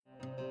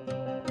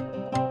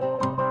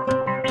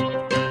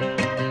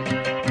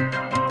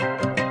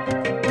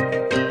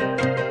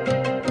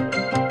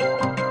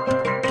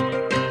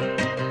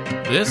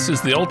This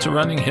is the Ultra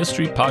Running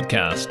History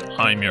Podcast.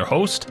 I'm your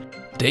host,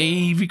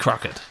 Davey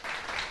Crockett.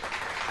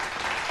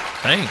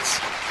 Thanks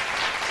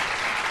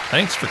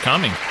for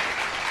coming.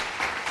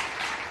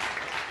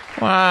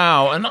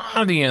 Wow, an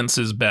audience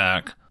is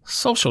back.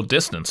 Social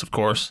distance, of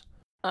course.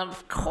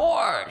 Of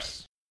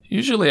course.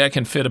 Usually I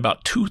can fit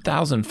about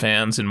 2,000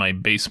 fans in my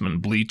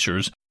basement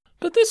bleachers,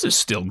 but this is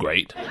still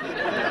great.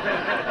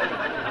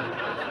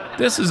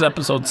 This is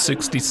episode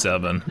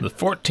 67, the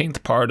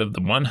 14th part of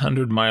the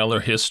 100-miler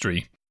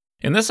history.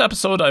 In this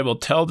episode, I will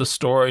tell the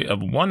story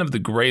of one of the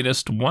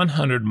greatest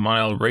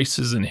 100-mile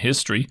races in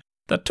history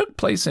that took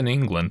place in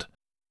England.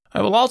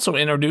 I will also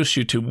introduce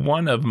you to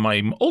one of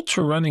my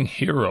ultra-running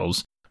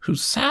heroes, who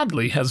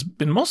sadly has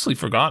been mostly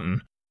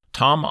forgotten,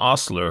 Tom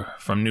Osler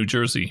from New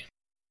Jersey.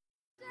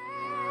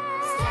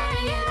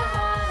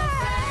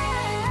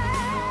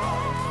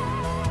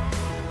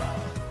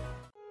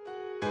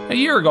 A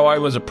year ago, I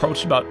was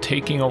approached about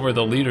taking over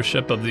the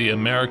leadership of the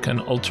American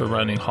Ultra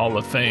Running Hall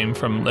of Fame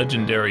from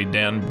legendary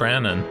Dan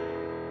Brannon.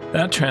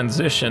 That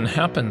transition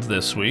happened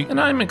this week,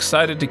 and I'm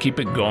excited to keep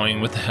it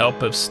going with the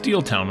help of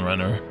Steeltown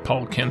runner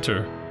Paul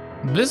Kenter.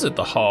 Visit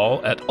the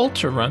hall at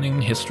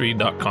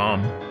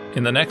ultrarunninghistory.com.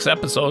 In the next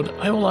episode,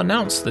 I will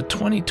announce the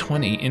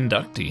 2020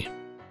 inductee.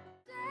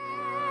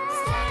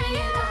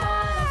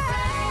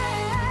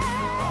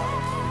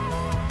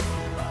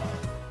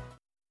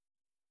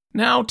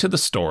 Now to the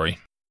story.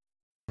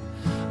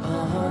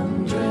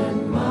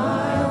 100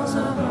 miles,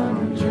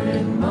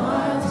 100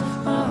 miles,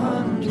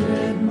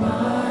 100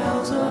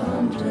 miles,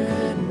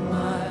 100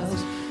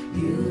 miles.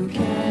 You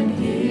can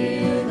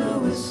hear the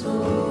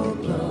whistle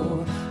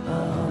blow.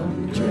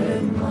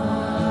 100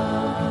 miles.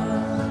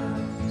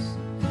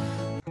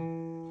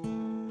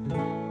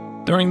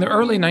 During the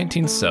early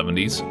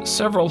 1970s,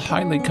 several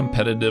highly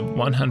competitive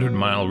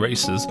 100-mile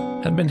races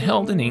had been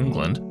held in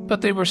England,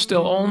 but they were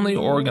still only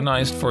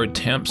organized for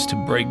attempts to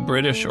break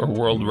British or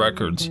world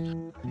records.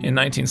 In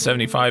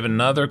 1975,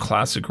 another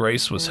classic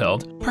race was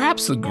held,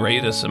 perhaps the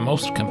greatest and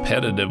most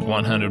competitive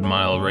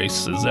 100-mile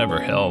races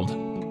ever held.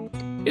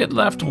 It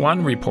left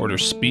one reporter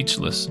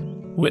speechless,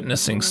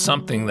 witnessing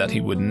something that he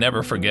would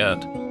never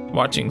forget,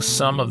 watching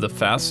some of the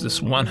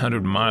fastest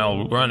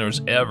 100-mile runners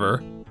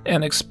ever,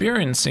 and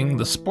experiencing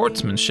the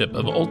sportsmanship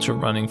of ultra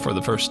running for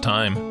the first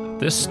time.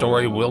 This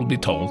story will be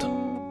told.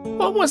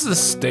 What was the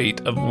state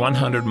of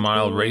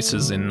 100-mile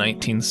races in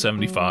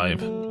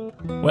 1975?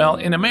 Well,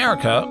 in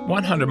America,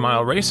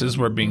 100-mile races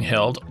were being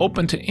held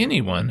open to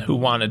anyone who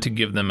wanted to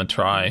give them a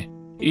try,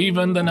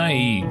 even the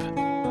naive.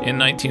 In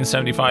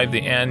 1975,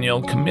 the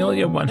annual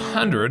Camellia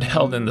 100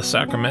 held in the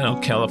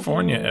Sacramento,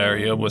 California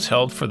area was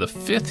held for the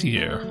 5th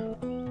year.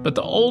 But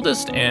the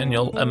oldest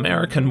annual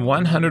American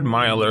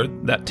 100-miler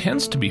that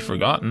tends to be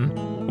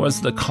forgotten was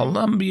the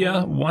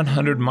Columbia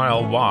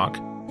 100-mile walk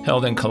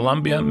held in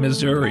Columbia,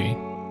 Missouri.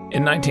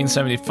 In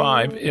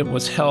 1975, it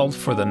was held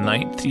for the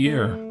 9th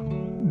year.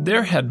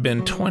 There had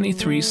been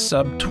 23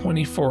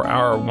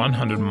 sub-24-hour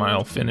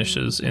 100-mile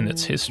finishes in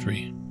its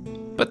history.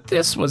 But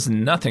this was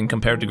nothing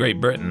compared to Great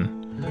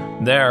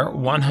Britain. Their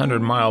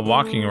 100-mile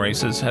walking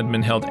races had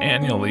been held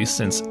annually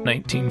since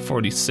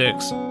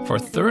 1946 for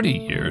 30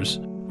 years,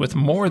 with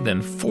more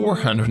than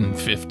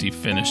 450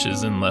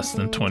 finishes in less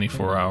than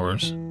 24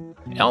 hours.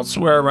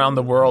 Elsewhere around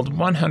the world,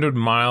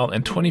 100-mile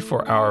and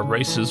 24-hour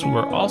races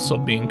were also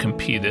being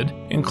competed,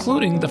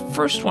 including the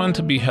first one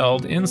to be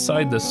held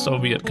inside the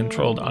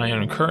Soviet-controlled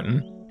Iron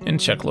Curtain in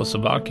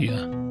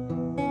Czechoslovakia.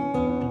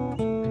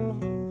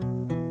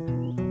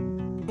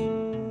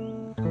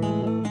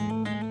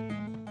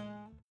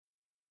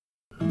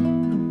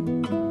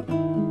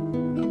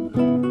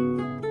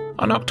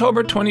 On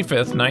October 25,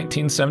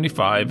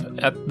 1975,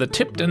 at the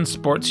Tipton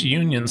Sports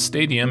Union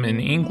Stadium in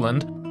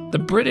England, the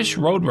British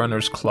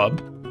Roadrunners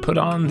Club put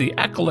on the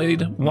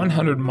Accolade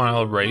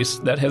 100-mile race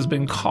that has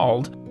been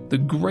called the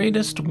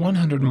greatest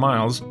 100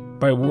 miles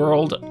by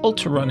World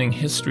Ultra Running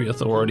History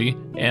Authority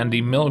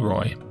Andy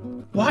Milroy.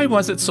 Why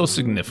was it so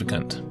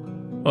significant?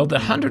 Well, the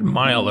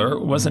 100-miler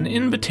was an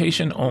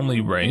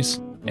invitation-only race,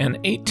 and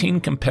 18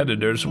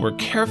 competitors were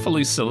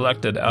carefully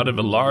selected out of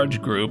a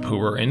large group who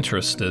were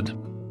interested.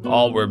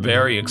 All were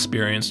very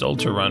experienced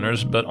ultra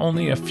runners, but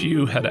only a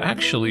few had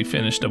actually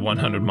finished a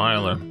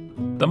 100-miler.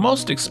 The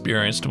most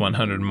experienced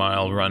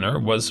 100-mile runner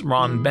was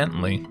Ron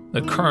Bentley,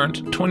 the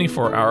current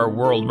 24-hour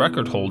world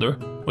record holder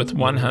with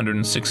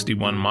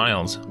 161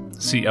 miles.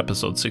 See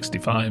episode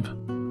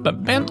 65.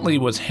 But Bentley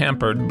was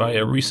hampered by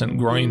a recent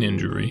groin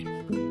injury.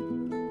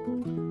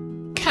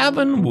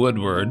 Cavan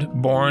Woodward,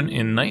 born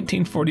in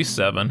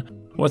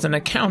 1947, was an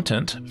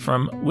accountant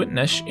from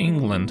Whitness,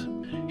 England.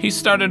 He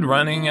started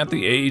running at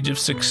the age of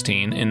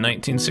 16 in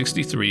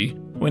 1963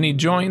 when he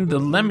joined the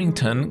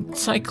Leamington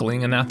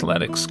Cycling and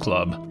Athletics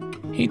Club.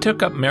 He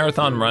took up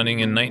marathon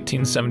running in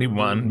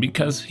 1971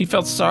 because he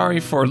felt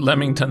sorry for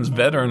Leamington's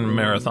veteran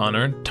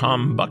marathoner,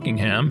 Tom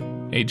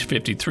Buckingham, age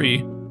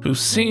 53, who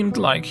seemed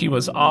like he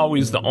was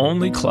always the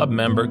only club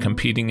member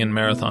competing in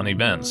marathon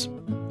events.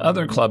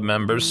 Other club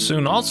members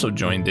soon also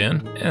joined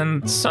in,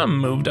 and some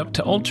moved up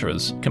to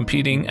ultras,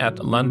 competing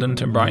at London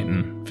to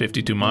Brighton,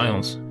 52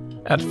 miles.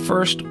 At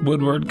first,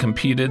 Woodward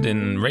competed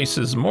in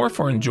races more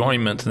for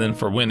enjoyment than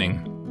for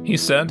winning. He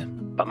said,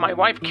 But my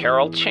wife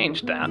Carol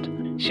changed that.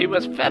 She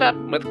was fed up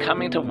with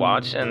coming to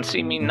watch and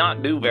see me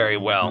not do very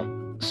well.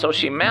 So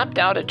she mapped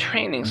out a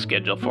training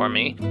schedule for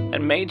me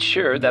and made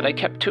sure that I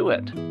kept to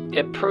it.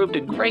 It proved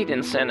a great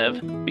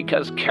incentive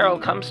because Carol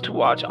comes to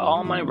watch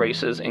all my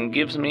races and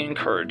gives me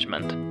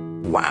encouragement.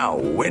 Wow,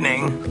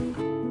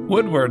 winning!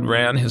 Woodward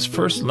ran his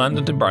first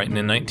London to Brighton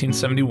in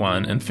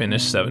 1971 and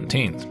finished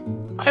 17th.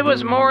 I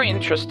was more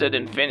interested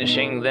in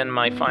finishing than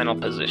my final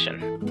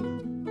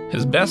position.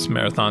 His best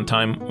marathon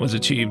time was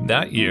achieved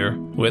that year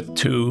with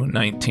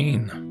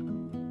 2:19.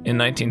 In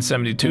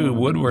 1972,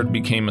 Woodward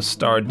became a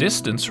star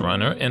distance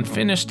runner and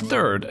finished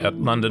third at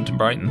London to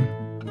Brighton.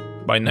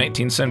 By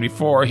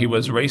 1974, he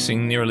was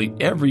racing nearly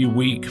every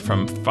week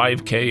from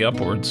 5K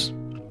upwards.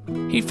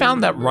 He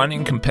found that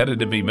running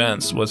competitive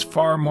events was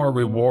far more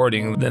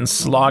rewarding than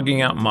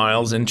slogging out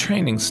miles in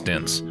training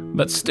stints,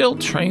 but still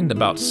trained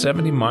about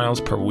 70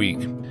 miles per week.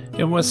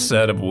 It was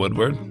said of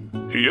Woodward,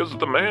 "He is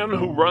the man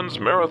who runs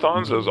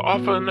marathons as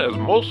often as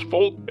most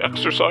folk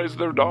exercise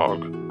their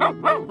dog.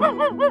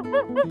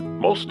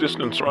 Most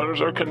distance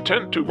runners are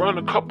content to run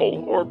a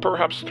couple or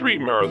perhaps 3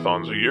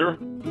 marathons a year.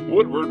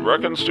 Woodward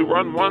reckons to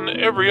run one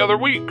every other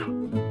week."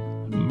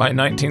 By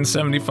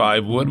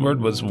 1975, Woodward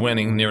was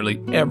winning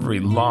nearly every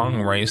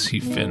long race he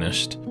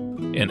finished.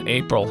 In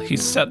April, he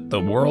set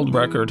the world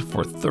record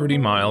for 30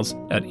 miles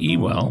at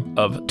Ewell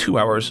of 2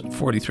 hours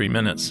 43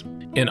 minutes.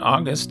 In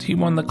August, he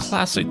won the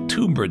classic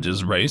Two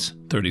Bridges race,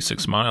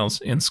 36 miles,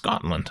 in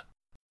Scotland.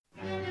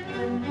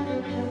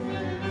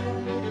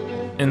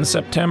 In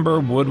September,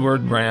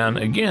 Woodward ran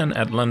again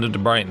at London to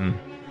Brighton.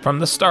 From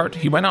the start,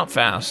 he went out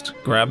fast,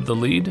 grabbed the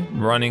lead,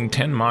 running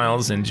 10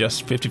 miles in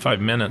just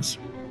 55 minutes.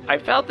 I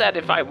felt that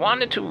if I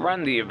wanted to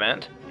run the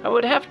event, I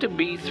would have to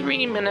be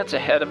 3 minutes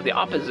ahead of the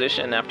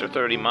opposition after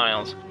 30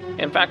 miles.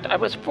 In fact, I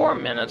was 4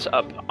 minutes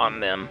up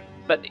on them.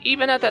 But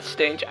even at that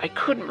stage, I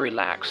couldn't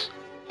relax.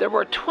 There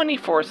were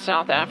 24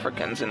 South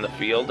Africans in the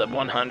field of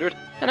 100,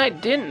 and I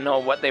didn't know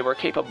what they were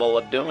capable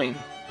of doing.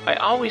 I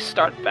always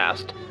start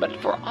fast, but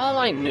for all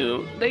I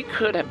knew, they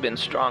could have been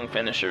strong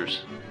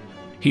finishers.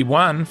 He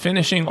won,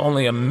 finishing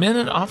only a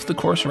minute off the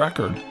course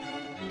record.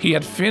 He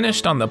had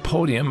finished on the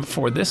podium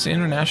for this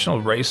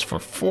international race for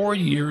 4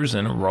 years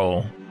in a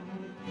row.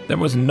 There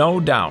was no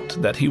doubt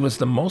that he was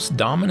the most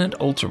dominant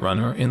ultra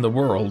runner in the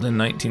world in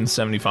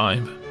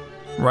 1975.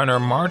 Runner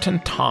Martin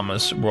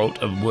Thomas wrote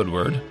of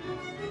Woodward,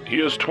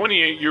 "He is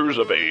 28 years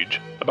of age,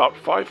 about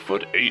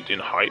 5'8" in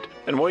height,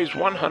 and weighs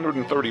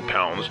 130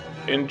 pounds,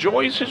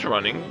 enjoys his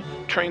running,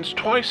 trains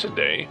twice a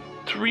day,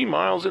 3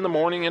 miles in the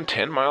morning and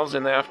 10 miles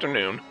in the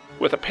afternoon,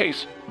 with a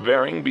pace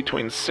varying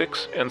between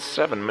 6 and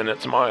 7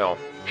 minutes a mile.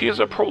 He is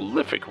a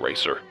prolific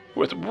racer,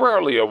 with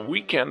rarely a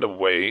weekend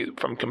away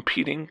from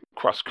competing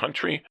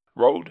cross-country,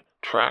 road,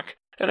 track,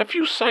 and a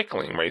few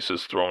cycling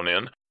races thrown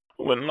in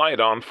when light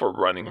on for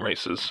running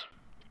races."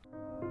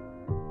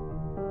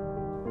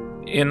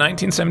 In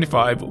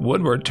 1975,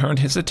 Woodward turned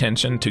his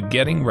attention to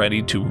getting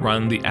ready to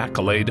run the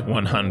Accolade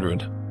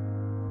 100.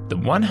 The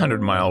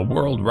 100-mile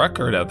world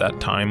record at that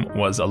time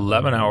was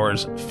 11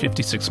 hours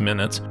 56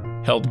 minutes,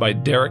 held by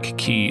Derek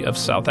Key of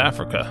South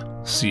Africa.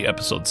 See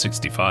episode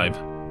 65.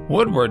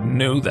 Woodward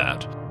knew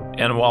that,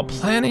 and while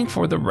planning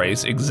for the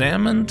race,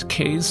 examined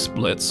Kay's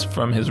splits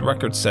from his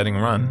record-setting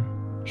run.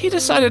 He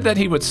decided that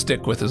he would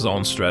stick with his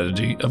own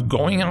strategy of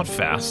going out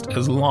fast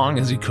as long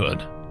as he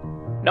could.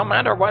 No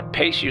matter what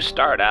pace you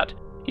start at,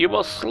 you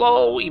will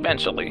slow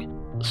eventually.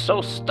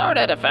 So start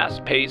at a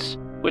fast pace,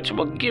 which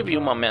will give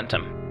you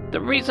momentum. The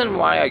reason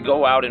why I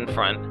go out in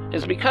front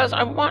is because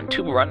I want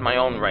to run my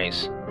own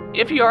race.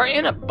 If you are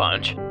in a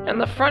bunch and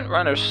the front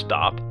runners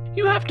stop,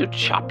 you have to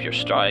chop your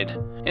stride.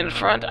 In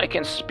front, I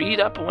can speed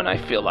up when I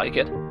feel like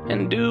it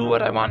and do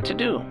what I want to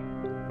do.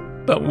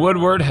 But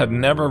Woodward had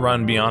never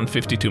run beyond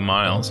 52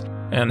 miles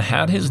and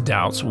had his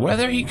doubts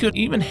whether he could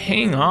even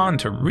hang on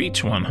to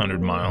reach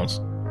 100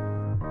 miles.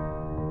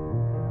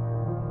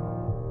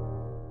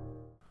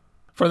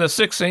 For the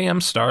 6 a.m.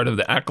 start of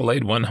the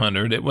Accolade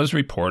 100, it was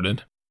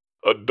reported,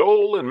 "A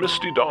dull and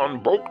misty dawn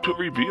broke to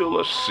reveal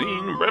a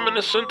scene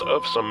reminiscent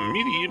of some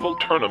medieval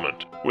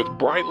tournament, with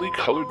brightly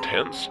colored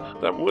tents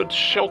that would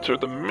shelter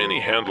the many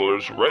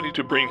handlers ready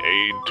to bring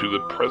aid to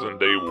the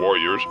present-day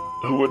warriors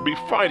who would be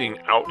fighting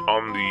out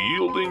on the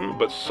yielding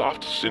but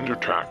soft cinder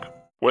track.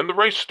 When the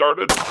race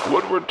started,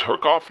 Woodward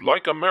took off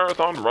like a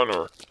marathon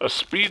runner, a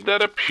speed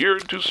that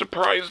appeared to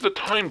surprise the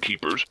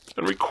timekeepers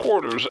and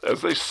recorders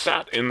as they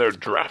sat in their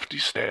drafty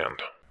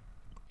stand.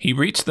 He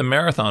reached the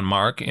marathon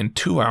mark in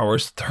 2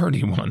 hours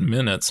 31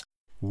 minutes.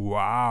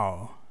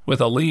 Wow. With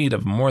a lead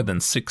of more than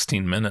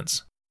 16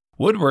 minutes.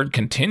 Woodward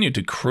continued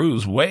to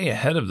cruise way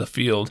ahead of the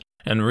field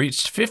and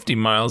reached 50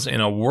 miles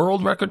in a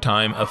world record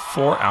time of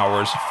 4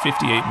 hours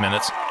 58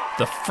 minutes,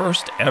 the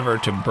first ever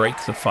to break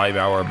the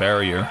 5-hour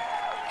barrier.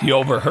 He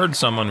overheard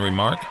someone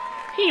remark,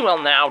 He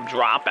will now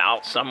drop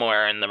out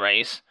somewhere in the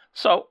race.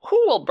 So who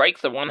will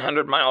break the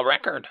 100-mile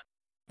record?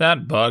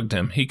 That bugged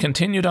him. He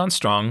continued on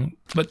strong,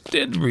 but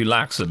did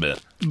relax a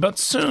bit, but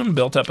soon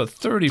built up a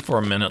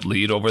 34-minute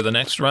lead over the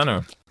next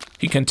runner.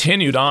 He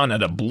continued on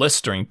at a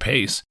blistering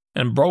pace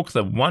and broke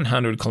the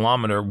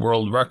 100-kilometer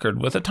world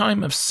record with a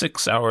time of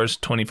 6 hours,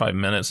 25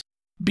 minutes,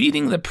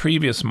 beating the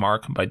previous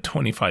mark by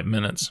 25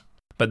 minutes.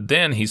 But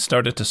then he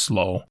started to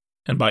slow,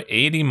 and by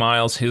 80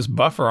 miles his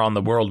buffer on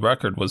the world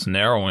record was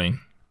narrowing.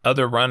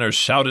 Other runners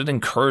shouted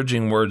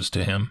encouraging words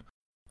to him.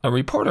 A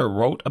reporter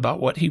wrote about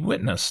what he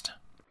witnessed.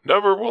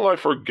 Never will I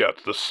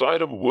forget the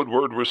sight of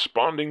Woodward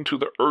responding to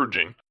the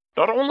urging,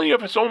 not only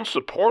of his own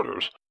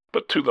supporters,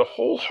 but to the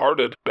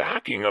wholehearted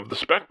backing of the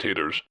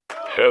spectators.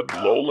 Head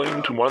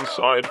lolling to one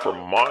side for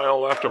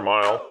mile after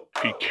mile,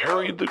 he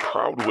carried the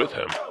crowd with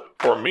him.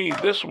 For me,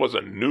 this was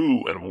a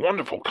new and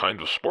wonderful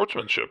kind of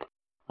sportsmanship.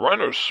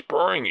 Runners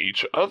spurring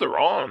each other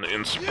on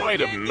in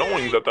spite of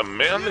knowing that the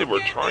man they were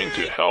trying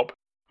to help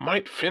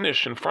might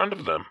finish in front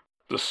of them.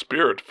 The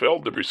spirit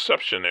filled the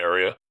reception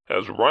area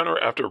as runner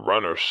after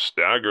runner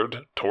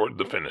staggered toward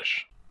the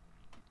finish.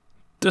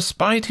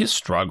 Despite his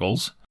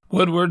struggles,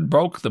 Woodward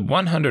broke the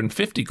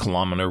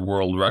 150-kilometer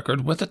world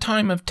record with a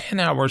time of 10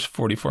 hours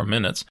 44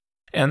 minutes,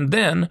 and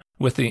then,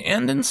 with the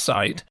end in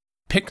sight,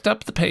 picked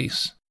up the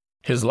pace.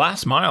 His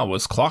last mile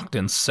was clocked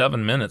in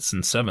 7 minutes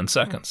and 7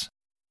 seconds.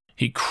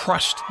 He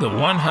crushed the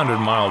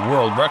 100-mile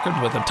world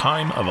record with a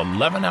time of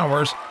 11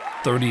 hours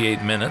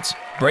 38 minutes,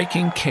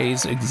 breaking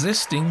Kay's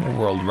existing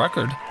world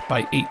record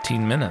by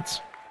 18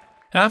 minutes.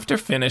 After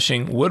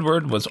finishing,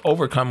 Woodward was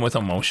overcome with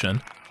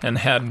emotion and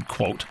had,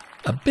 quote,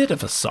 a bit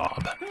of a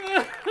sob.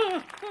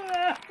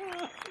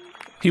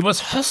 He was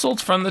hustled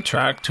from the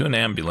track to an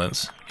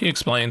ambulance. He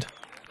explained,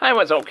 I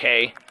was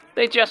okay.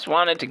 They just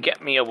wanted to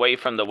get me away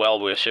from the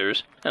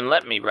well-wishers and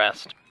let me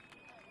rest.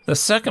 The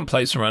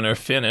second-place runner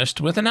finished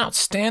with an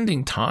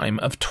outstanding time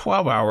of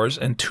 12 hours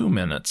and 2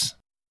 minutes.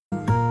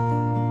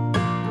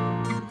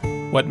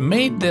 What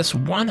made this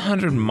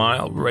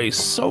 100-mile race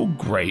so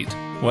great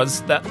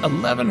was that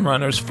 11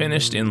 runners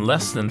finished in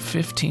less than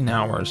 15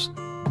 hours.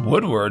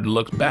 Woodward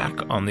looked back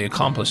on the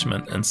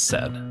accomplishment and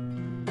said,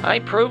 I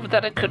proved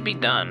that it could be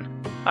done.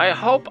 I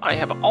hope I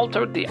have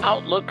altered the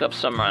outlook of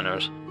some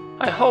runners.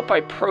 I hope I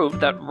proved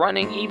that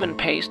running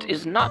even-paced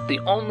is not the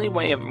only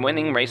way of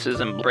winning races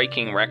and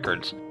breaking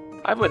records.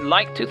 I would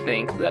like to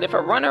think that if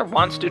a runner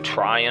wants to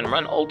try and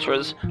run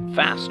ultras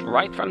fast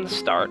right from the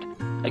start,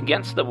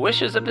 against the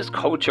wishes of his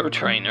coach or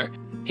trainer,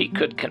 he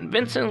could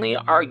convincingly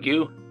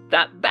argue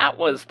that that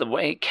was the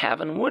way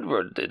Cavan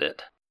Woodward did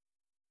it.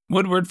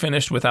 Woodward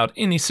finished without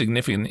any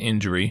significant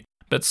injury,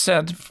 but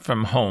said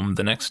from home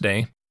the next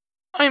day,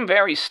 I'm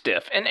very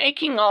stiff and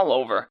aching all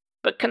over,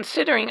 but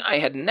considering I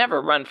had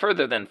never run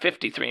further than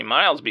 53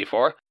 miles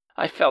before,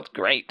 I felt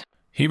great.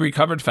 He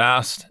recovered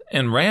fast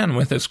and ran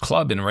with his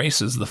club in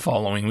races the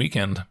following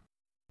weekend.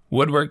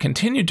 Woodward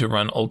continued to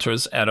run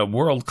ultras at a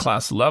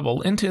world-class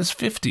level into his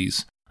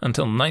 50s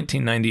until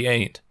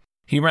 1998.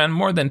 He ran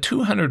more than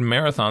 200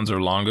 marathons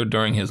or longer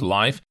during his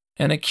life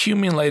and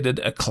accumulated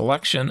a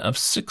collection of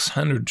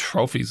 600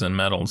 trophies and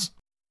medals.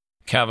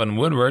 Cavan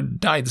Woodward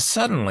died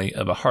suddenly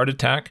of a heart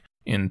attack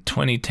in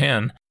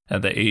 2010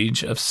 at the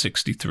age of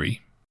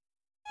 63.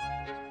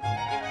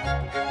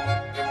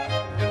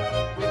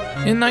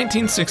 In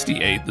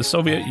 1968, the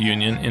Soviet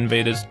Union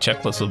invaded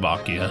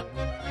Czechoslovakia.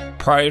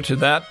 Prior to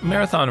that,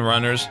 marathon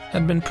runners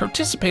had been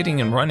participating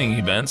in running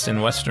events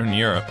in Western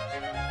Europe.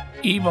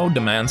 Ivo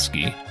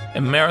Domansky, a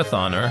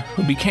marathoner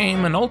who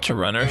became an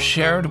ultrarunner,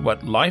 shared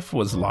what life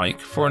was like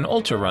for an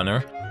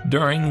ultrarunner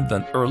during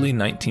the early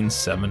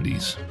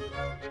 1970s.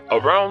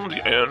 Around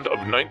the end of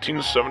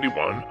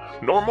 1971,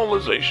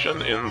 normalization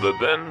in the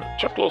then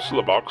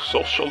Czechoslovak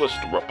Socialist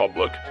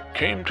Republic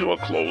came to a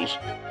close,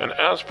 and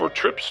as for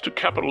trips to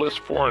capitalist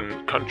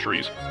foreign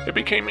countries, it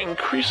became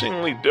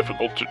increasingly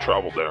difficult to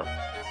travel there.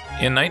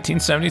 In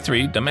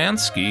 1973,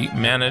 Domansky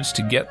managed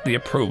to get the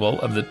approval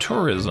of the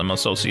Tourism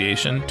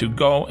Association to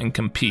go and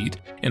compete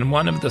in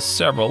one of the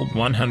several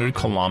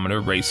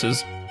 100-kilometer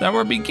races that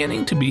were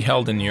beginning to be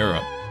held in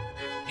Europe.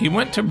 He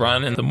went to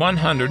run in the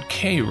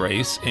 100K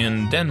race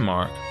in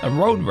Denmark, a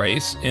road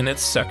race in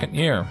its second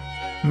year.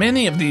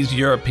 Many of these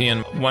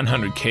European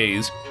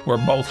 100Ks were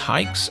both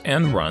hikes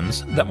and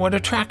runs that would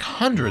attract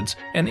hundreds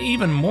and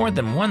even more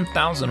than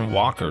 1,000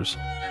 walkers.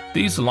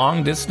 These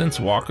long-distance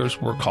walkers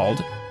were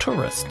called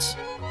tourists.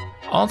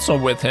 Also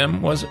with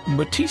him was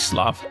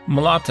Bratislav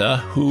Mlata,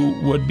 who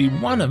would be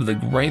one of the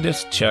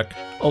greatest Czech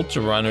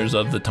ultrarunners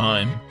of the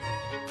time.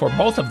 For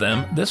both of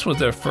them, this was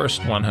their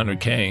first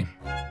 100K.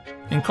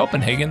 In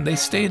Copenhagen, they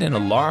stayed in a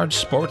large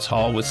sports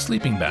hall with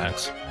sleeping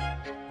bags.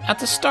 At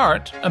the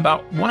start,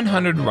 about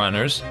 100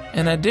 runners,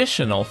 an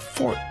additional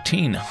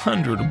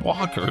 1,400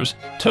 walkers,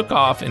 took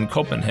off in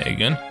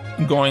Copenhagen,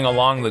 going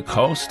along the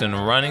coast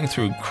and running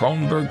through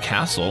Kronborg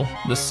Castle,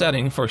 the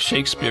setting for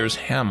Shakespeare's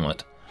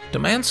Hamlet.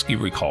 Domansky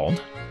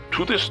recalled,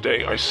 To this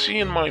day, I see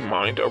in my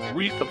mind a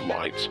wreath of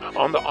lights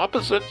on the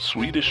opposite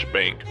Swedish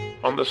bank,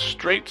 on the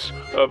Straits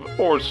of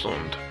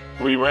Öresund,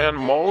 We ran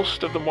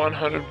most of the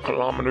 100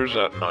 kilometers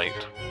at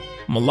night.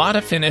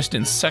 Mlota finished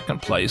in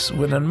second place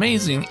with an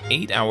amazing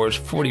 8 hours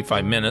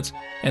 45 minutes,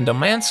 and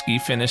Domanski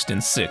finished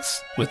in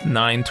sixth with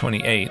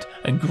 9:28,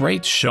 a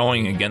great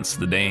showing against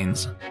the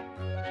Danes.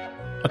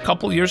 A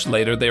couple years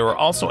later, they were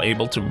also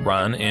able to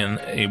run in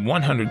a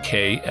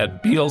 100K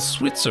at Biel,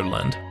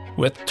 Switzerland,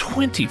 with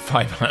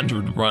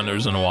 2,500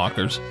 runners and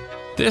walkers.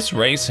 This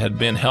race had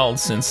been held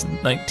since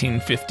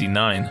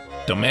 1959.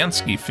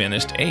 Domanski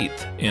finished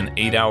 8th in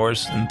 8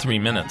 hours and 3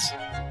 minutes.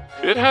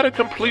 It had a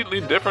completely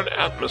different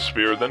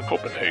atmosphere than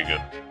Copenhagen.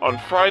 On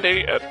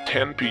Friday at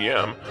 10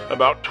 p.m.,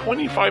 about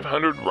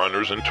 2,500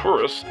 runners and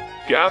tourists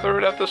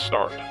gathered at the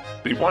start.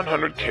 The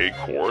 100K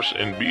course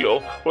in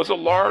Biel was a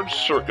large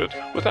circuit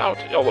without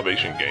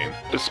elevation gain,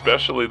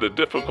 especially the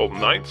difficult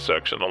night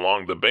section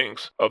along the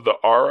banks of the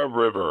Ara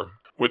River,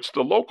 which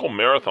the local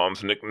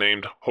marathons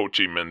nicknamed Ho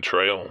Chi Minh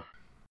Trail.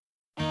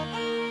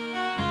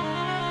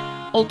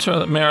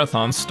 Ultra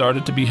marathons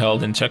started to be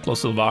held in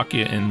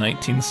Czechoslovakia in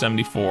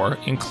 1974,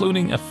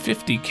 including a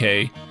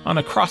 50K on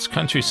a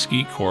cross-country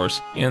ski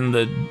course in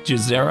the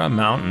Jezera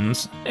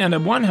Mountains and a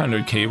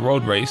 100K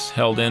road race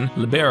held in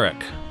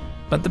Liberec.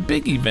 But the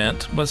big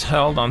event was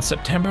held on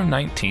September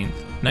 19,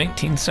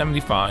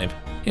 1975.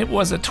 It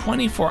was a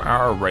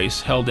 24-hour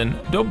race held in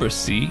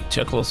Dobrsí,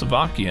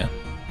 Czechoslovakia.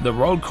 The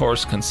road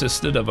course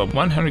consisted of a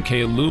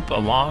 100K loop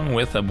along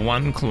with a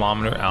 1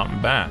 kilometer out and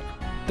back.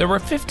 There were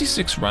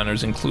 56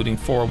 runners, including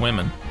 4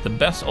 women, the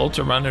best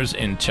ultra runners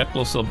in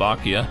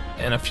Czechoslovakia,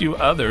 and a few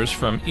others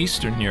from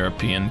Eastern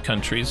European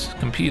countries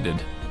competed.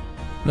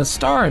 The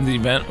star of the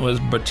event was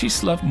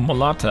Bratislav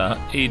Mlota,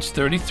 age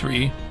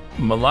 33.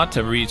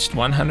 Mlota reached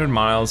 100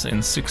 miles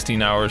in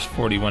 16 hours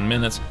 41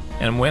 minutes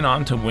and went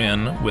on to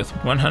win with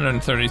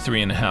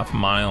 133.5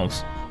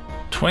 miles.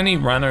 20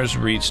 runners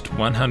reached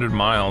 100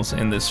 miles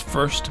in this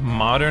first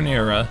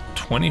modern-era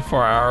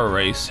 24-hour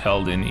race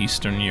held in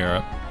Eastern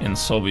Europe in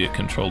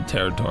Soviet-controlled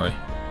territory.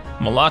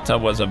 Mlota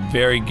was a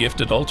very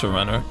gifted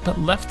ultra-runner, but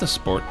left the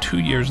sport 2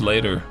 years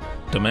later.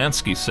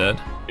 Domanski said,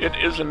 "It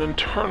is an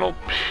internal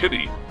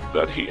pity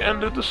that he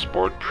ended the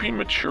sport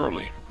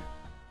prematurely."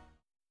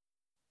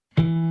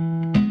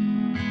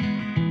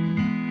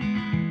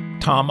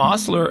 Tom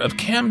Osler of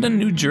Camden,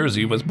 New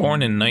Jersey was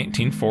born in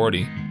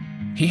 1940.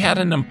 He had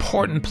an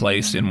important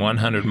place in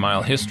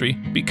 100-mile history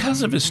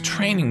because of his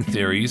training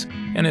theories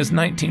and his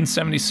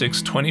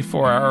 1976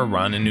 24-hour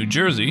run in New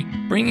Jersey,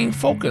 bringing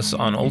focus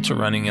on ultra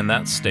running in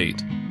that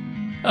state.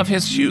 Of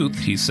his youth,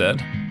 he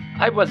said,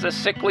 I was a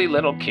sickly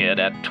little kid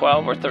at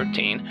 12 or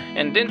 13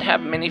 and didn't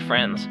have many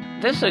friends.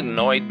 This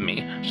annoyed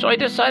me, so I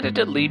decided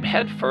to leap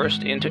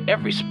headfirst into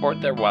every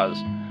sport there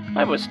was.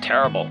 I was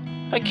terrible.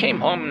 I came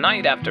home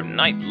night after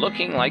night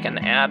looking like an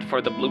ad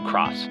for the Blue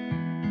Cross.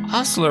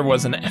 Osler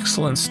was an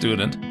excellent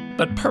student,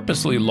 but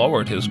purposely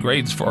lowered his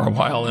grades for a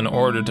while in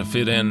order to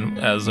fit in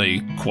as a,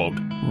 quote,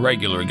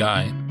 regular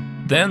guy.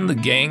 Then the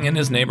gang in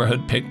his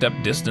neighborhood picked up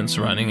distance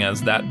running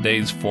as that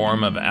day's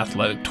form of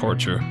athletic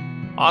torture.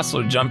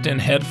 Osler jumped in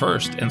head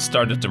first and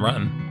started to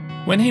run.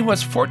 When he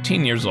was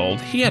 14 years old,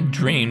 he had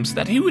dreams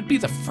that he would be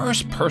the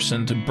first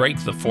person to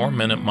break the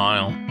 4-minute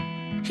mile.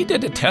 He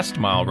did a test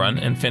mile run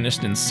and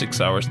finished in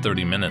 6 hours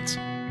 30 minutes.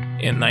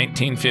 In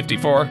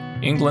 1954,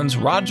 England's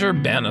Roger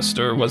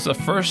Bannister was the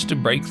first to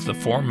break the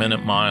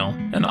 4-minute mile,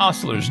 and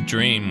Osler's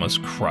dream was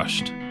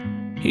crushed.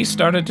 He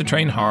started to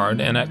train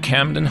hard and at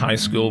Camden High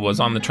School was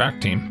on the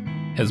track team.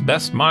 His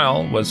best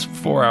mile was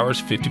 4 hours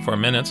 54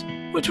 minutes,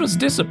 which was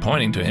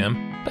disappointing to him,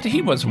 but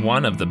he was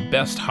one of the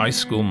best high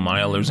school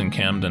milers in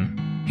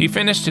Camden. He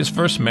finished his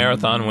first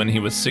marathon when he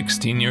was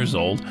 16 years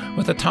old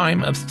with a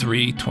time of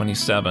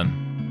 3:27.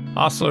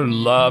 Osler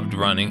loved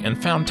running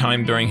and found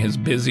time during his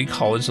busy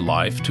college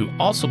life to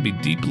also be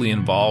deeply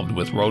involved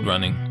with road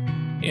running.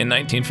 In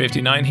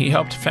 1959, he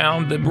helped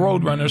found the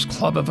Roadrunners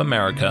Club of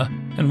America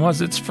and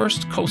was its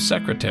first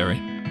co-secretary.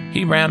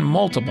 He ran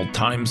multiple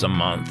times a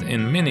month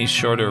in many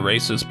shorter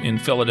races in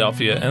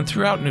Philadelphia and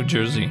throughout New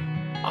Jersey.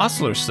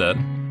 Osler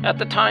said, At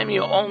the time,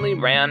 you only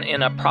ran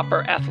in a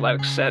proper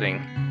athletic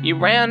setting. You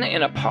ran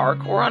in a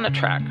park or on a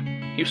track.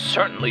 You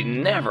certainly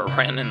never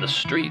ran in the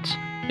streets.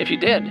 If you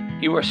did,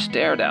 you were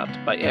stared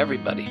at by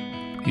everybody.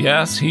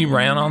 Yes, he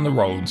ran on the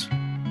roads.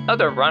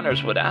 Other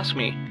runners would ask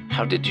me,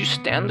 how did you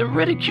stand the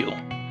ridicule?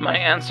 My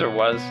answer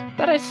was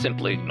that I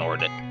simply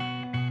ignored it.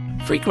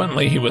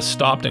 Frequently, he was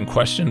stopped and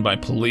questioned by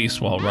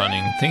police while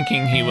running,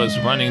 thinking he was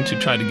running to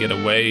try to get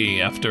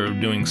away after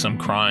doing some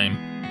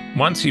crime.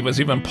 Once he was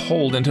even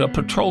pulled into a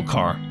patrol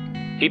car.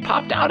 He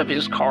popped out of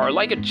his car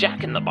like a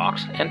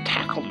jack-in-the-box and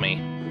tackled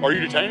me. Are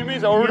you detaining me?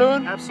 Is that what we're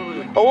doing?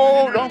 Absolutely.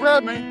 Oh, don't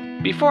grab me.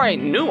 Before I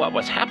knew what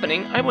was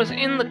happening, I was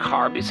in the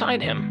car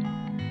beside him.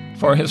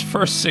 For his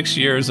first 6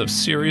 years of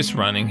serious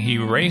running, he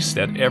raced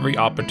at every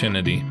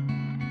opportunity.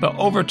 But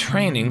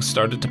overtraining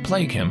started to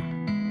plague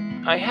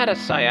him. I had a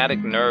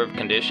sciatic nerve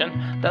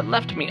condition that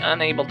left me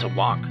unable to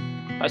walk.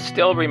 I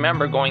still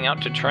remember going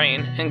out to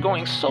train and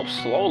going so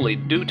slowly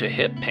due to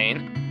hip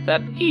pain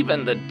that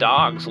even the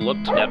dogs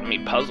looked at me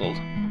puzzled.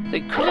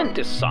 They couldn't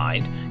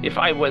decide if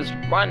I was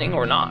running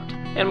or not,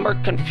 and were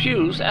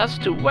confused as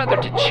to whether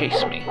to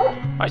chase me.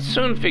 I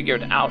soon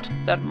figured out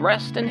that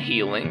rest and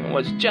healing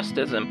was just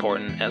as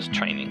important as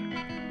training.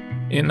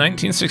 In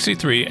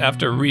 1963,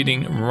 after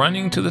reading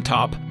Running to the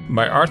Top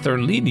by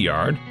Arthur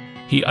Ledyard,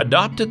 he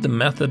adopted the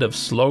method of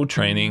slow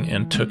training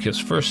and took his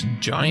first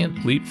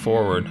giant leap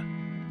forward.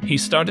 He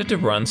started to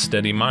run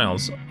steady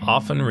miles,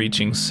 often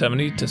reaching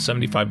 70 to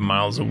 75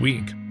 miles a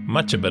week,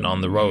 much of it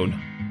on the road.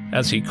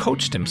 As he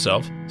coached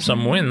himself,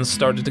 some wins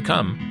started to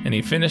come, and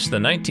he finished the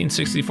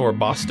 1964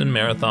 Boston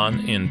Marathon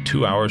in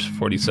 2 hours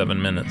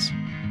 47 minutes.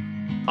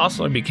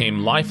 Osler became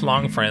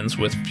lifelong friends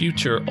with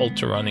future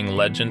ultra-running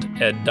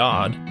legend Ed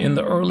Dodd in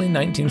the early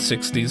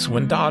 1960s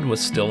when Dodd was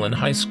still in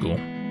high school.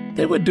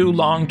 They would do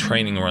long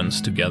training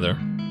runs together.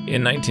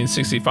 In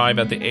 1965,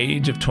 at the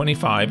age of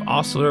 25,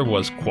 Osler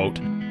was, quote,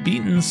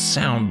 beaten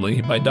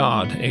soundly by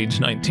Dodd, age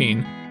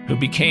 19, who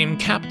became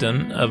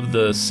captain of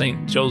the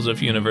St.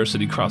 Joseph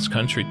University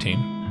cross-country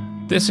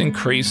team. This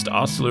increased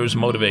Osler's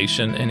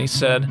motivation, and he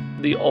said,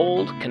 "The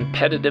old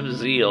competitive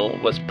zeal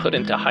was put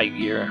into high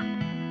gear."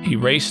 He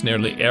raced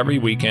nearly every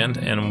weekend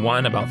and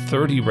won about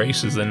 30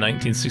 races in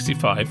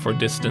 1965 for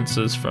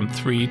distances from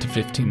 3 to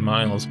 15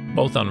 miles,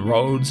 both on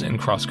roads and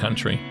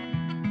cross-country.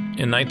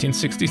 In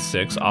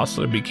 1966,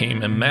 Osler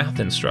became a math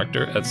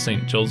instructor at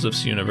St.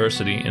 Joseph's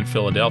University in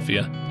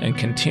Philadelphia and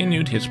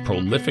continued his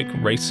prolific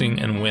racing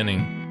and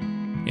winning.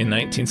 In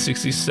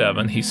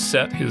 1967, he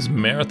set his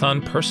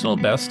marathon personal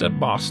best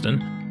at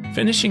Boston,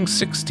 finishing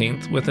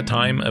 16th with a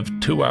time of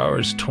 2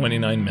 hours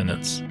 29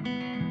 minutes.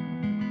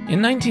 In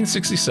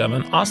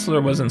 1967,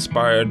 Osler was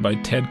inspired by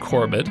Ted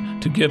Corbett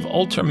to give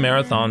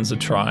ultramarathons a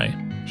try.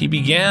 He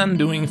began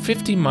doing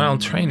 50-mile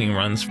training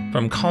runs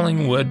from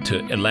Collingwood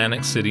to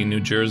Atlantic City,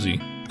 New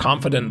Jersey.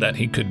 Confident that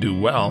he could do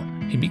well,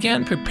 he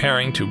began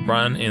preparing to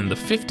run in the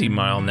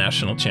 50-mile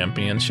national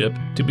championship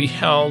to be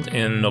held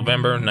in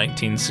November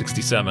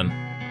 1967.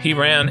 He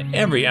ran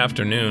every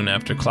afternoon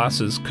after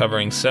classes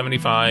covering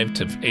 75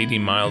 to 80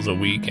 miles a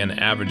week and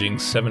averaging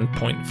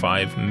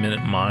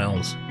 7.5-minute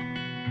miles.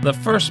 The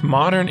first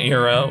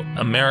modern-era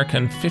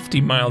American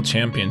 50-mile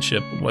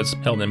championship was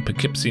held in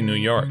Poughkeepsie, New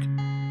York.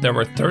 There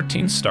were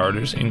 13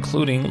 starters,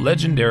 including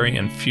legendary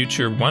and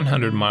future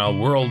 100-mile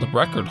world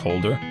record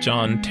holder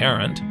John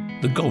Tarrant,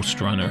 the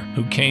Ghost Runner,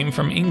 who came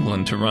from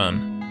England to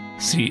run.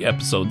 See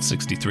episode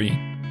 63.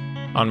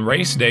 On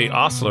race day,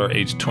 Osler,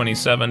 age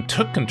 27,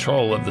 took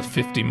control of the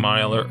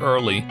 50-miler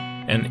early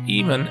and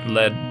even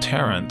led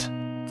Tarrant.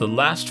 The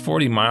last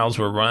 40 miles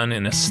were run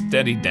in a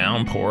steady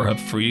downpour of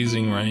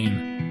freezing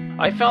rain.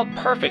 I felt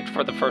perfect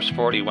for the first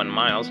 41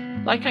 miles,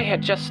 like I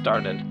had just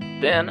started.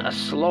 Then a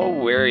slow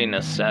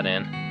weariness set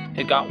in.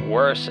 It got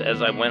worse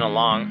as I went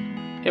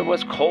along. It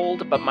was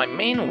cold, but my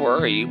main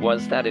worry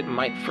was that it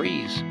might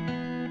freeze.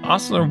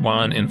 Osler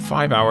won in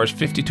 5 hours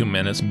 52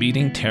 minutes,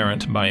 beating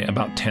Tarrant by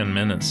about 10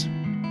 minutes.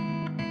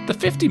 The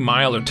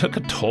 50-miler took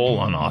a toll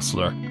on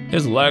Osler.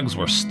 His legs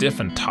were stiff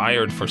and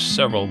tired for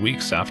several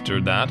weeks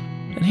after that,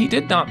 and he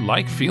did not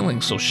like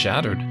feeling so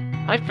shattered.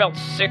 I felt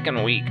sick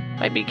and weak.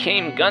 I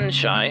became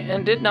gun-shy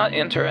and did not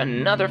enter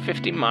another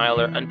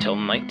 50-miler until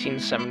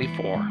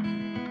 1974.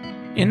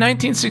 In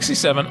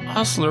 1967,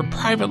 Osler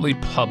privately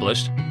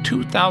published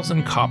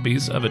 2,000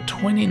 copies of a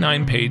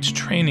 29-page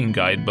training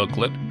guide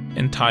booklet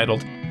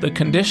entitled The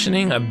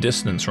Conditioning of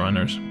Distance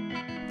Runners.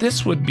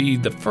 This would be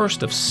the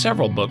first of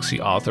several books he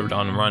authored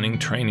on running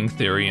training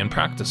theory and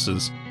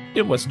practices.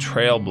 It was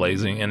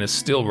trailblazing and is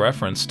still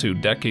referenced to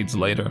decades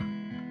later.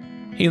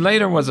 He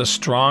later was a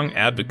strong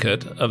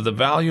advocate of the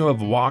value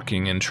of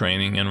walking in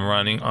training and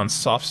running on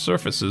soft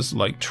surfaces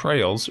like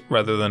trails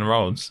rather than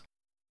roads.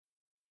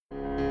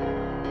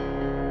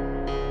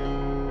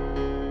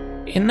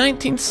 In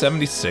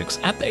 1976,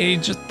 at the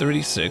age of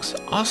 36,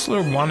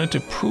 Osler wanted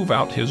to prove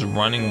out his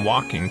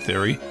running-walking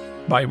theory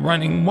by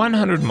running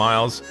 100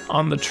 miles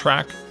on the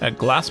track at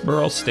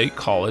Glassboro State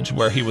College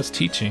where he was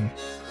teaching.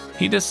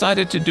 He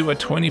decided to do a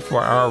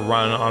 24-hour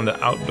run on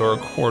the outdoor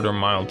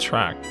quarter-mile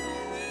track.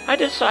 I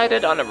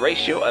decided on a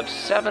ratio of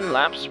 7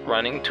 laps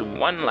running to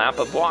 1 lap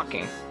of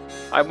walking.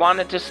 I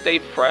wanted to stay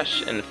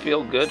fresh and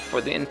feel good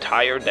for the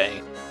entire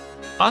day.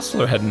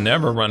 Osler had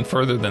never run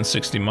further than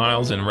 60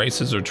 miles in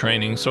races or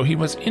training, so he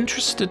was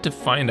interested to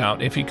find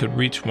out if he could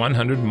reach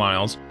 100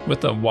 miles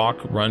with a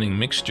walk-running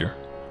mixture.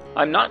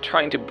 I'm not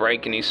trying to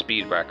break any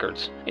speed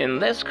records. In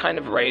this kind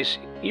of race,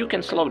 you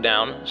can slow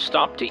down,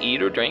 stop to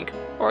eat or drink,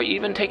 or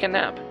even take a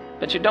nap,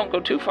 but you don't go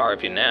too far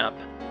if you nap.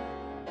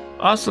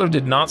 Osler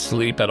did not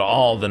sleep at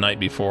all the night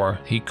before.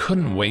 He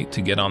couldn't wait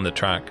to get on the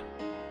track.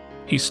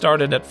 He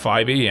started at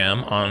 5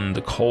 a.m. on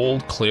the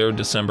cold, clear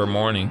December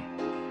morning.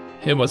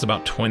 It was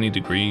about 20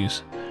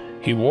 degrees.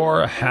 He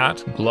wore a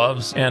hat,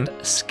 gloves, and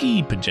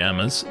ski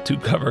pajamas to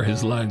cover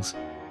his legs.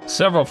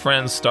 Several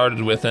friends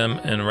started with him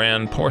and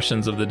ran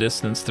portions of the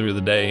distance through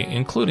the day,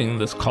 including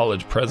this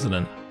college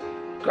president.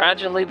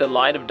 Gradually, the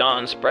light of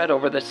dawn spread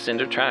over the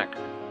cinder track.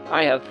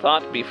 I had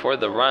thought before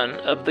the run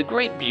of the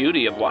great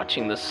beauty of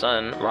watching the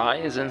sun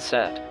rise and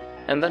set,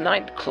 and the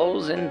night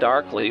close in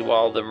darkly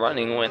while the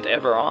running went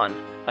ever on.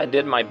 I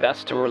did my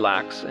best to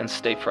relax and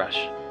stay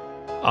fresh.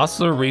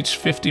 Osler reached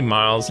 50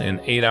 miles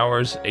in 8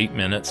 hours, 8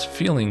 minutes,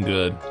 feeling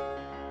good.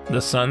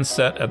 The sun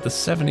set at the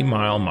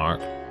 70-mile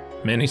mark.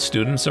 Many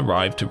students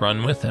arrived to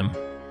run with him.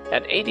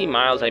 At 80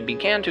 miles, I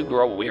began to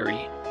grow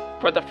weary.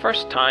 For the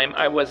first time,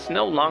 I was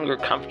no longer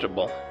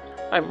comfortable.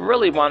 I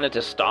really wanted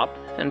to stop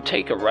and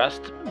take a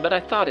rest, but I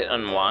thought it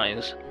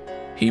unwise.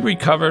 He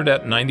recovered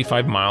at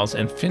 95 miles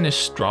and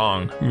finished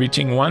strong,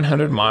 reaching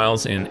 100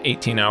 miles in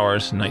 18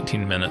 hours,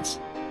 19 minutes.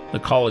 The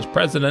college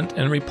president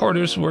and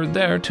reporters were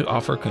there to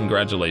offer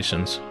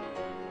congratulations.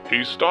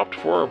 He stopped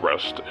for a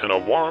rest and a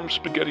warm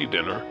spaghetti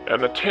dinner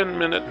and a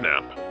 10-minute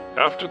nap.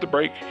 After the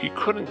break, he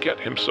couldn't get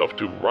himself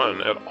to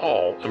run at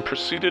all and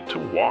proceeded to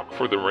walk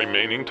for the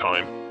remaining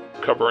time,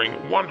 covering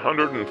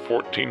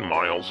 114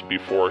 miles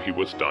before he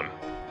was done.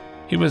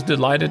 He was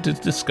delighted to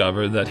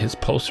discover that his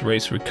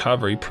post-race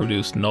recovery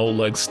produced no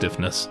leg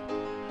stiffness.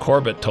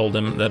 Corbett told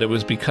him that it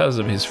was because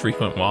of his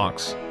frequent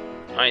walks.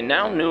 I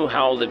now knew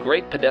how the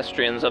great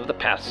pedestrians of the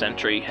past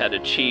century had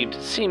achieved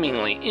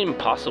seemingly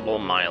impossible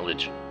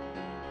mileage.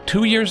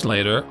 2 years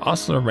later,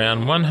 Osler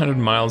ran 100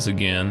 miles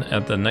again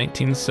at the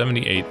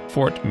 1978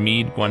 Fort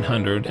Meade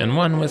 100 and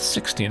won with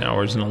 16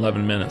 hours and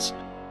 11 minutes.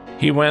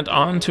 He went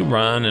on to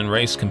run and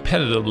race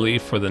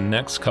competitively for the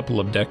next couple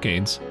of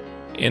decades.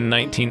 In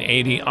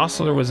 1980,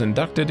 Osler was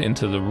inducted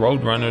into the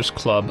Roadrunners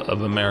Club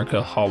of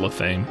America Hall of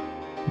Fame.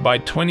 By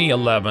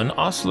 2011,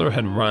 Osler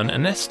had run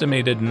an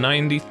estimated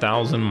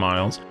 90,000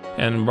 miles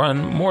and run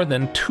more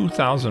than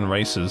 2,000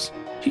 races.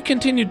 He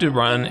continued to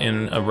run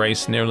in a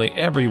race nearly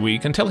every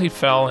week until he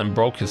fell and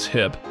broke his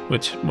hip,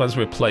 which was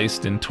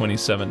replaced in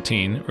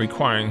 2017,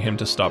 requiring him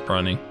to stop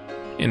running.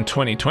 In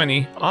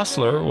 2020,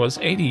 Osler was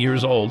 80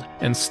 years old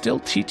and still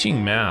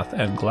teaching math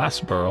at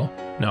Glassboro,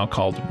 now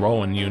called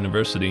Rowan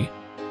University,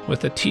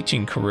 with a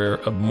teaching career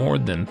of more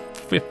than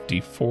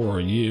 54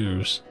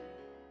 years.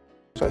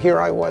 So here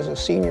I was, a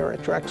senior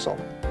at Drexel,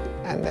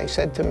 and they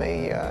said to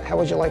me, how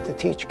would you like to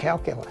teach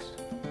calculus?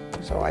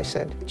 So I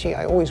said, gee,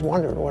 I always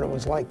wondered what it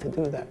was like to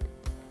do that.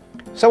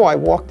 So I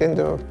walked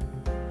into a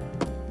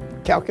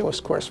calculus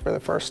course for the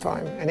first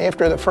time, and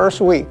after the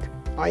first week,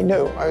 I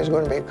knew I was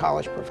going to be a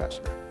college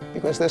professor,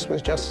 because this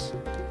was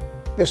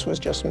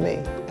just me.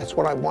 That's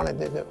what I wanted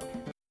to do.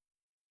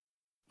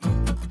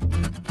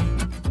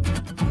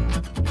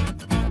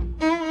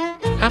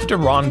 After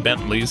Ron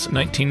Bentley's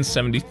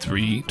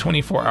 1973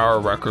 24-hour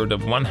record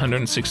of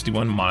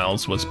 161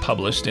 miles was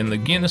published in the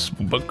Guinness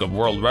Book of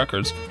World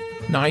Records,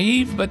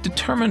 naive but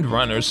determined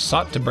runners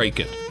sought to break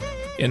it.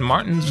 In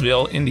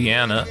Martinsville,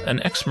 Indiana,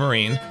 an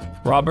ex-Marine,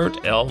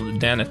 Robert L.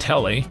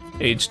 Danatelli,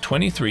 aged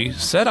 23,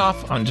 set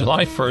off on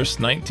July 1,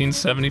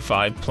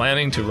 1975,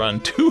 planning to run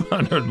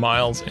 200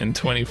 miles in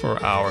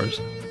 24 hours.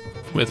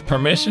 With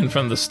permission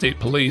from the state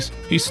police,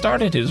 he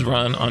started his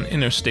run on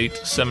Interstate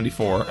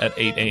 74 at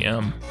 8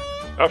 a.m.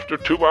 After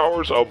 2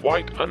 hours, a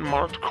white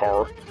unmarked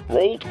car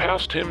rolled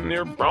past him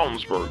near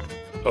Brownsburg.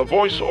 A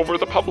voice over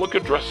the public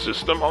address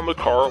system on the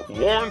car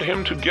warned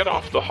him to get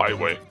off the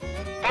highway.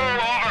 Pull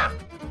over!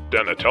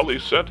 Danatelli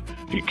said.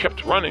 He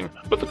kept running,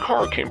 but the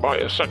car came by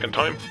a second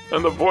time,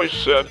 and the voice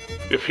said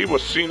if he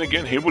was seen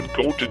again, he would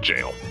go to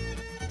jail.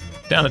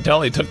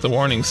 Danatelli took the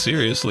warning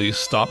seriously,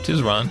 stopped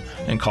his run,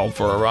 and called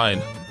for a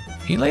ride.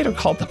 He later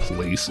called the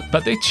police,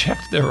 but they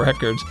checked their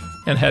records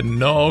and had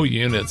no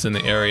units in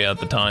the area at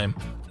the time.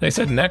 They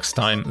said next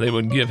time they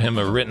would give him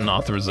a written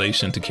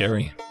authorization to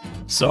carry.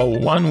 So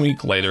 1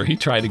 week later, he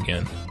tried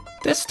again,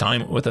 this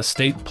time with a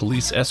state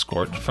police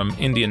escort from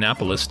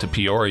Indianapolis to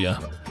Peoria.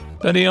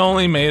 But he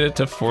only made it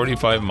to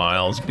 45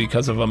 miles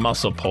because of a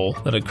muscle pull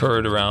that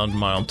occurred around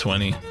mile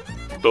 20.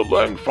 The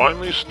leg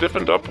finally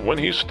stiffened up when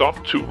he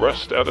stopped to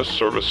rest at a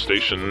service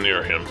station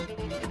near him.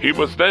 He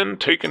was then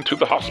taken to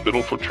the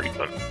hospital for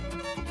treatment.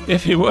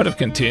 If he would have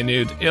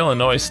continued,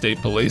 Illinois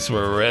State Police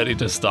were ready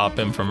to stop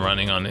him from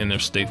running on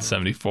Interstate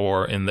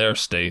 74 in their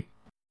state.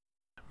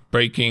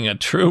 Breaking a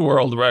true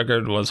world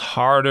record was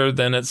harder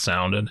than it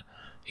sounded.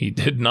 He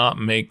did not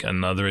make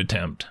another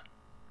attempt.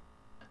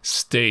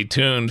 Stay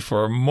tuned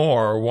for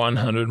more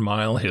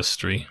 100-mile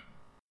history.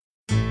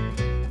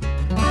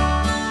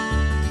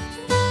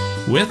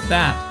 With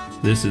that,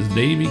 this is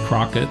Davy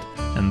Crockett,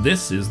 and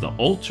this is the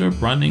Ultra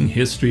Running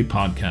History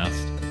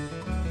Podcast.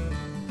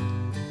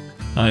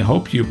 I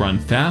hope you run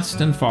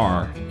fast and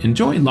far,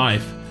 enjoy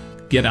life,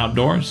 get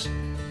outdoors,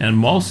 and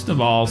most of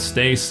all,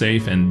 stay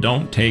safe and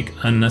don't take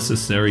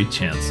unnecessary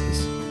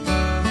chances.